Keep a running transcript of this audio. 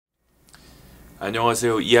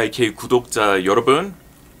안녕하세요, EIK 구독자 여러분.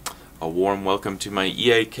 A warm welcome to my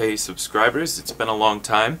EIK subscribers. It's been a long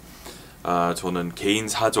time. 저는 개인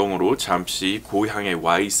사정으로 잠시 고향에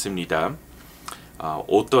와 있습니다.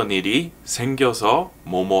 어떤 일이 생겨서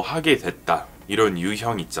뭐뭐 하게 됐다. 이런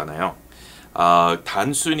유형 있잖아요.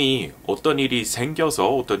 단순히 어떤 일이 생겨서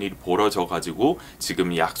어떤 일이 벌어져 가지고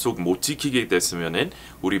지금 약속 못 지키게 됐으면은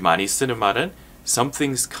우리 많이 쓰는 말은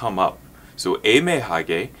something's come up. So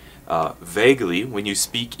애매하게 vaguely, when you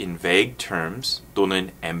speak in vague terms 또는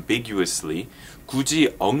ambiguously,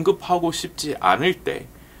 굳이 언급하고 싶지 않을 때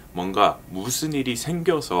뭔가 무슨 일이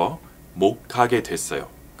생겨서 못 가게 됐어요.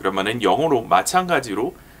 그러면은 영어로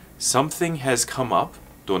마찬가지로 something has come up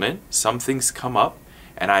또는 something's come up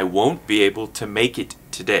and I won't be able to make it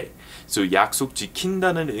today. So 약속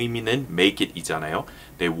지킨다는 의미는 make it 이잖아요.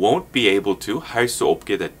 They won't be able to 할 수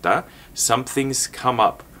없게 됐다. Something's come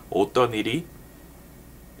up. 어떤 일이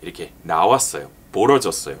이렇게 나왔어요.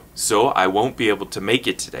 벌어졌어요. So I won't be able to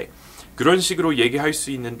make it today. 그런 식으로 얘기할 수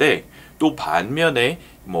있는데 또 반면에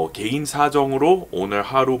뭐 개인 사정으로 오늘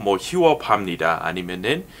하루 뭐 휴업합니다.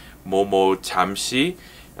 아니면은 잠시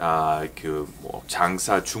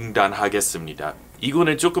장사 중단하겠습니다.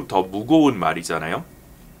 이거는 조금 더 무거운 말이잖아요.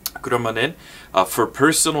 그러면은 for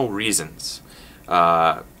personal reasons,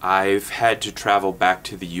 I've had to travel back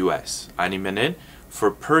to the US. 아니면은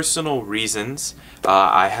for personal reasons,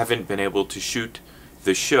 I haven't been able to shoot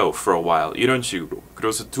the show for a while. 이런 식으로.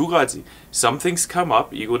 그래서 두 가지. Something's come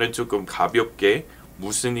up. 이거는 조금 가볍게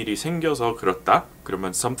무슨 일이 생겨서 그렇다.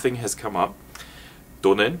 그러면 something has come up.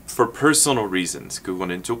 또는 for personal reasons.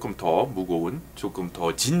 그거는 조금 더 무거운, 조금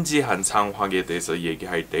더 진지한 상황에 대해서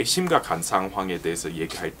얘기할 때, 심각한 상황에 대해서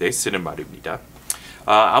얘기할 때 쓰는 말입니다.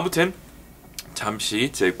 아무튼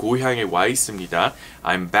잠시 제 고향에 와 있습니다.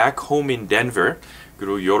 I'm back home in Denver.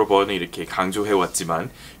 그리고 여러 번 이렇게 강조해왔지만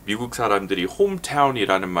미국 사람들이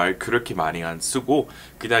hometown이라는 말 그렇게 많이 안 쓰고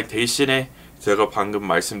그냥 대신에 제가 방금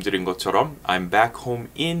말씀드린 것처럼 I'm back home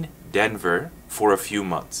in Denver for a few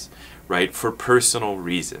months. Right? For personal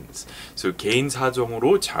reasons. So 개인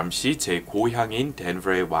사정으로 잠시 제 고향인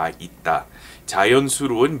덴버에 와 있다.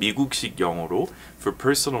 자연스러운 미국식 영어로 for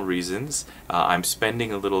personal reasons, I'm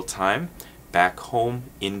spending a little time back home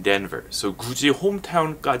in Denver. So 굳이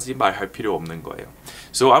hometown까지 말할 필요 없는 거예요.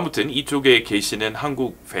 So 아무튼 이쪽에 계시는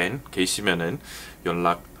한국 팬 계시면은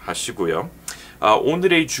연락하시고요.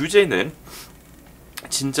 오늘의 주제는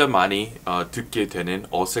진짜 많이 듣게 되는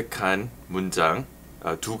어색한 문장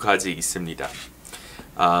두 가지 있습니다.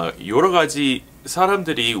 여러 가지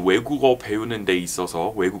사람들이 외국어 배우는 데 있어서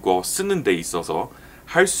외국어 쓰는 데 있어서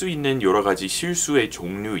할 수 있는 여러 가지 실수의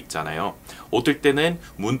종류 있잖아요. 어떨 때는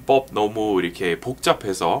문법 너무 이렇게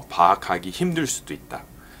복잡해서 파악하기 힘들 수도 있다.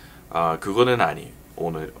 그거는 아니에요.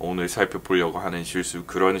 오늘 살펴보려고 하는 실수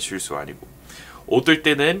그런 실수 아니고. 어떨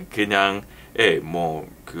때는 그냥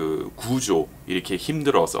구조 이렇게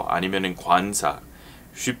힘들어서 아니면은 관사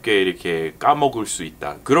쉽게 이렇게 까먹을 수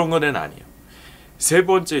있다. 그런 거는 아니에요. 세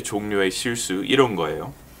번째 종류의 실수 이런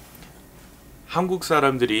거예요. 한국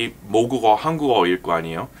사람들이 모국어 한국어일 거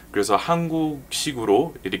아니에요. 그래서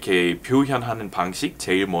한국식으로 이렇게 표현하는 방식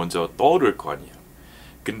제일 먼저 떠오를 거 아니에요.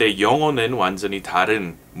 근데 영어는 완전히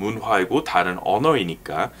다른 문화이고 다른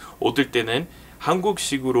언어이니까 어떨 때는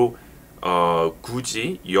한국식으로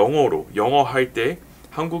굳이 영어 할 때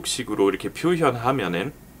한국식으로 이렇게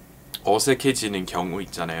표현하면은 어색해지는 경우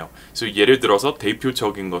있잖아요. 그래서 예를 들어서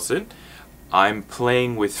대표적인 것은 I'm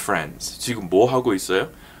playing with friends. 지금 뭐 하고 있어요?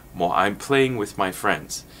 I'm playing with my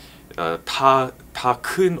friends. 다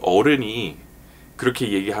큰 어른이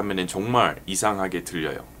그렇게 얘기하면은 정말 이상하게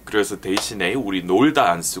들려요. 그래서 대신에 우리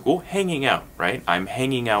놀다 안 쓰고 hanging out, right? I'm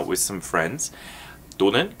hanging out with some friends.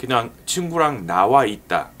 또는 그냥 친구랑 나와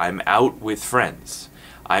있다. I'm out with friends.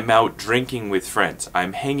 I'm out drinking with friends.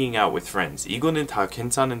 I'm hanging out with friends. 이거는 다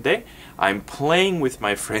괜찮은데 I'm playing with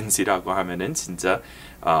my friends이라고 하면은 진짜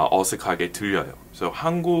어색하게 들려요. 그래서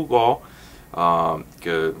한국어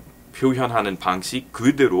표현하는 방식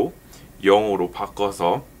그대로 영어로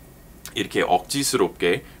바꿔서 이렇게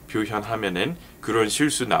억지스럽게 표현하면은 그런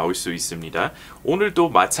실수 나올 수 있습니다. 오늘도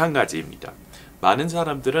마찬가지입니다. 많은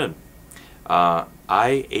사람들은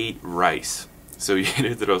I ate rice. So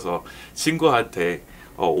예를 들어서 친구한테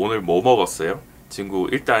오늘 뭐 먹었어요? 친구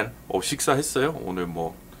일단 식사했어요? 오늘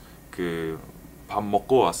밥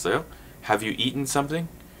먹고 왔어요? Have you eaten something?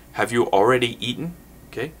 Have you already eaten?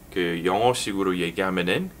 Okay? 그 영어식으로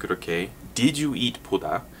얘기하면은 그렇게 Did you eat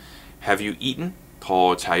보다 Have you eaten?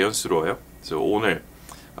 더 자연스러워요. 그래서 오늘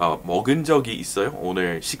먹은 적이 있어요?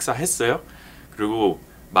 오늘 식사했어요? 그리고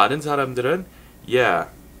많은 사람들은 Yeah,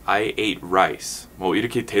 I ate rice.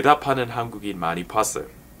 이렇게 대답하는 한국인 많이 봤어요.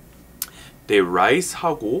 네,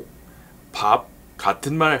 rice하고 밥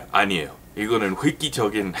같은 말 아니에요. 이거는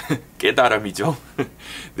획기적인 깨달음이죠.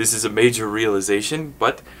 This is a major realization,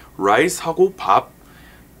 but rice하고 밥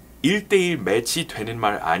 1대1 매치 되는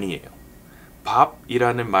말 아니에요.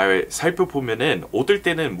 밥이라는 말 살펴보면은 어떨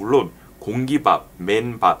때는 물론 공기밥,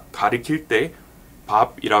 맨밥 가리킬 때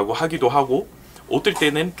밥이라고 하기도 하고 어떨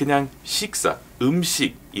때는 그냥 식사,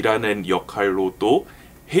 음식이라는 역할로 또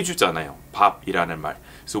해주잖아요. 밥이라는 말.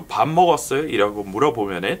 그래서 밥 먹었어요? 이라고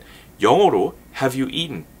물어보면은 영어로 Have you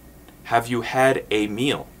eaten? Have you had a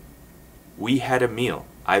meal? We had a meal.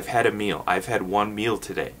 I've had a meal. I've had one meal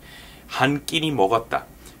today. 한 끼니 먹었다.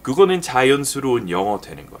 그거는 자연스러운 영어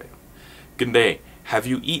되는 거예요. 근데 Have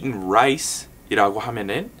you eaten rice? 이라고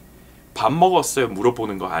하면은 밥 먹었어요?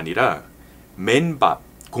 물어보는 거 아니라 맨밥,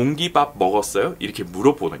 공기밥 먹었어요? 이렇게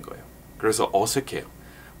물어보는 거예요. 그래서 어색해요.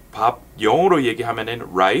 밥 영어로 얘기하면은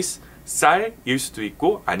rice, 쌀일 수도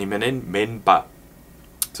있고 아니면은 맨밥.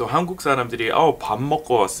 그래서 한국 사람들이 밥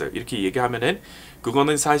먹고 왔어요. 이렇게 얘기하면은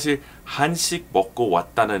그거는 사실 한식 먹고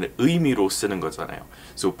왔다는 의미로 쓰는 거잖아요.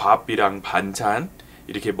 그래서 밥이랑 반찬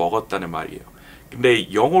이렇게 먹었다는 말이에요.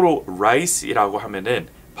 근데 영어로 rice이라고 하면은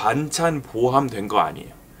반찬 포함된 거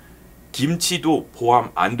아니에요. 김치도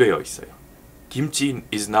포함 안 되어 있어요. 김치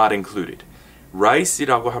is not included.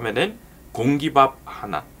 rice이라고 하면은 공기밥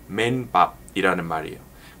하나, 맨밥이라는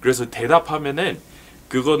말이에요. 그래서 대답하면은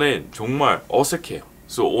그거는 정말 어색해요.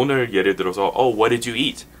 So 오늘 예를 들어서 what did you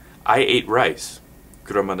eat? I ate rice.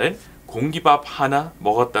 그러면은 공기밥 하나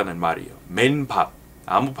먹었다는 말이에요. 맨밥,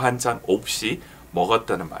 아무 반찬 없이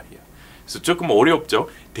먹었다는 말이에요. 그래서 조금 어렵죠?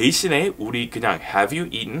 대신에 우리 그냥 have you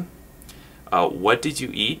eaten? What did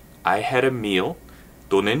you eat? I had a meal.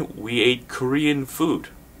 또는 we ate Korean food.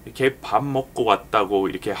 이렇게 밥 먹고 왔다고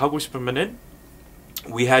이렇게 하고 싶으면은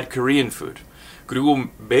we had Korean food. 그리고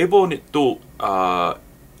매번 또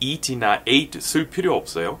eat이나 ate 쓸 필요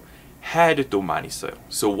없어요. had 또 많이 써요.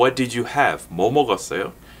 So what did you have? 뭐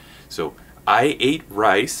먹었어요? So I ate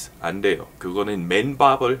rice 안 돼요. 그거는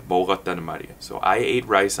맨밥을 먹었다는 말이에요. So I ate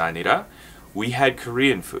rice 아니라 we had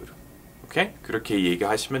Korean food. 오케이? 그렇게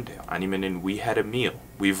얘기하시면 돼요. 아니면은 we had a meal.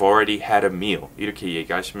 We've already had a meal. 이렇게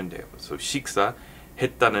얘기하시면 돼요. So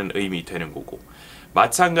식사했다는 의미 되는 거고.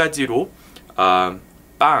 마찬가지로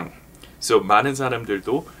빵. So 많은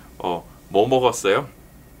사람들도 뭐 먹었어요?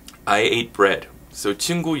 I ate bread. So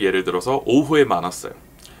친구 예를 들어서 오후에 만났어요.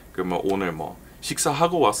 그러면 오늘 뭐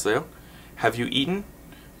식사하고 왔어요? Have you eaten?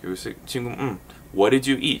 여기서 친구 What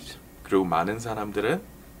did you eat? 그리고 많은 사람들은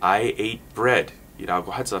I ate bread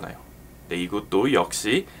이라고 하잖아요. 근데 이것도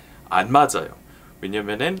역시 안 맞아요.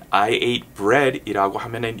 왜냐면은 I ate bread 이라고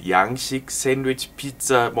하면은 양식, 샌드위치,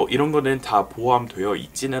 피자 뭐 이런 거는 다 포함되어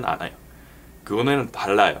있지는 않아요. 그거는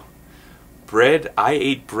달라요. bread, I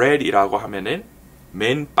ate bread 이라고 하면은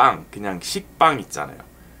맨빵, 그냥 식빵 있잖아요.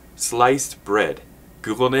 sliced bread,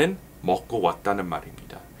 그거는 먹고 왔다는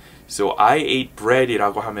말입니다. So I ate bread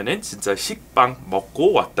이라고 하면은 진짜 식빵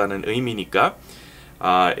먹고 왔다는 의미니까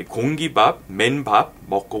공기밥, 맨밥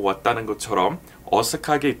먹고 왔다는 것처럼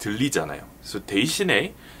어색하게 들리잖아요. So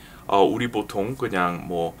대신에 우리 보통 그냥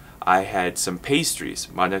뭐 I had some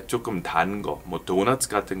pastries, 만약 조금 단 거, 뭐 도넛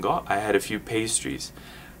같은 거 I had a few pastries.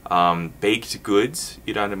 baked goods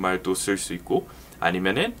이라는 말도 쓸 수 있고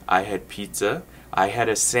아니면은 I had pizza, I had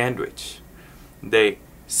a sandwich. 근데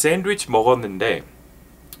샌드위치 먹었는데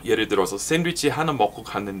예를 들어서 샌드위치 하나 먹고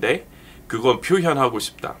갔는데 그건 표현하고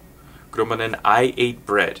싶다. 그러면은 I ate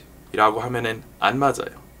bread 이라고 하면은 안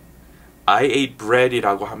맞아요. I ate bread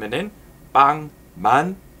이라고 하면은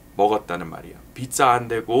빵만 먹었다는 말이에요. 피자 안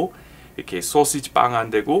되고 이렇게 소시지 빵 안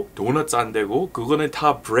되고 도넛 안 되고 그거는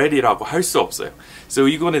다 bread이라고 할 수 없어요. 그래서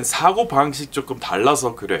이거는 사고 방식 조금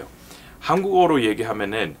달라서 그래요. 한국어로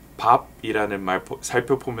얘기하면은 밥이라는 말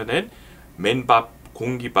살펴보면은 맨밥,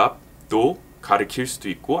 공기밥도 가리킬 수도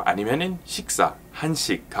있고 아니면은 식사,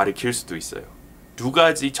 한식 가리킬 수도 있어요. 두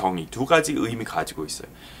가지 정의, 두 가지 의미 가지고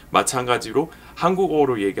있어요. 마찬가지로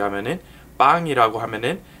한국어로 얘기하면은 빵이라고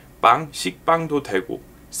하면은 빵, 식빵도 되고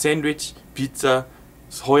샌드위치, 피자,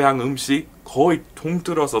 서양 음식 거의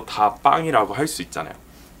통틀어서 다 빵이라고 할 수 있잖아요.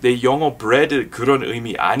 근데 영어 bread 그런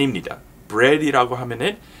의미 아닙니다. bread이라고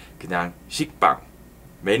하면은 그냥 식빵,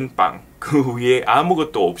 맨빵 그 위에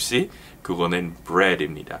아무것도 없이 그거는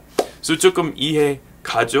bread입니다. 그래서 조금 이해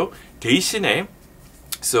가죠? 대신에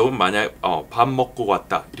so 만약 밥 먹고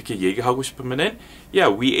왔다 이렇게 얘기하고 싶으면은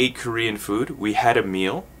yeah, we ate Korean food. We had a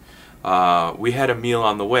meal. We had a meal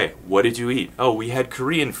on the way. What did you eat? Oh, we had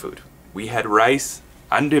Korean food. We had rice.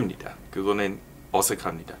 안 됩니다. 그거는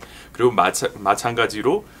어색합니다. 그리고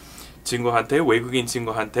마찬가지로 친구한테 외국인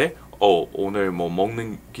친구한테 오늘 뭐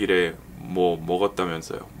먹는 길에 뭐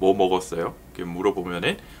먹었다면서요? 뭐 먹었어요? 이렇게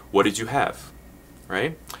물어보면은 What did you have?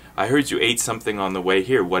 Right? I heard you ate something on the way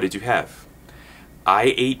here. What did you have?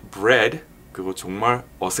 I ate bread. 그거 정말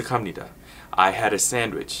어색합니다. I had a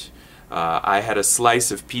sandwich. I had a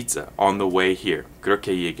slice of pizza on the way here.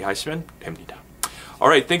 그렇게 얘기하시면 됩니다.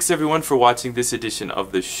 Alright, thanks everyone for watching this edition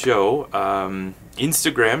of the show.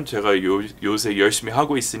 인스타그램 제가 요새 열심히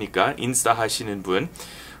하고 있으니까 인스타 하시는 분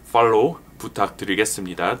팔로우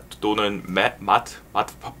부탁드리겠습니다. 또는 마트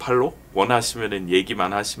팔로우 원하시면은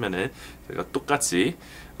얘기만 하시면은 제가 똑같이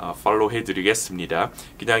팔로우 해드리겠습니다.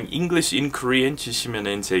 그냥 English in Korean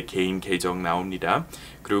치시면은 제 개인 계정 나옵니다.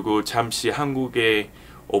 그리고 잠시 한국에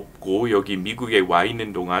없고 여기 미국에 와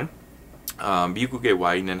있는 동안 미국에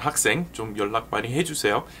와 있는 학생 좀 연락 많이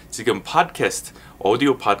해주세요. 지금 팟캐스트,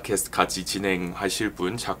 오디오 팟캐스트 같이 진행하실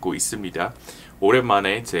분 찾고 있습니다.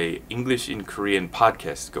 오랜만에 제 English in Korean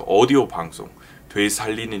팟캐스트, 그 오디오 방송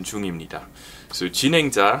되살리는 중입니다. 그래서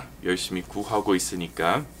진행자 열심히 구하고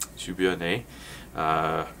있으니까 주변에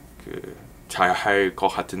잘할 것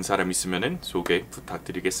같은 사람 있으면은 소개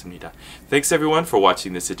부탁드리겠습니다. Thanks everyone for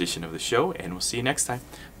watching this edition of the show, and we'll see you next time.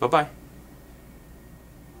 Bye bye.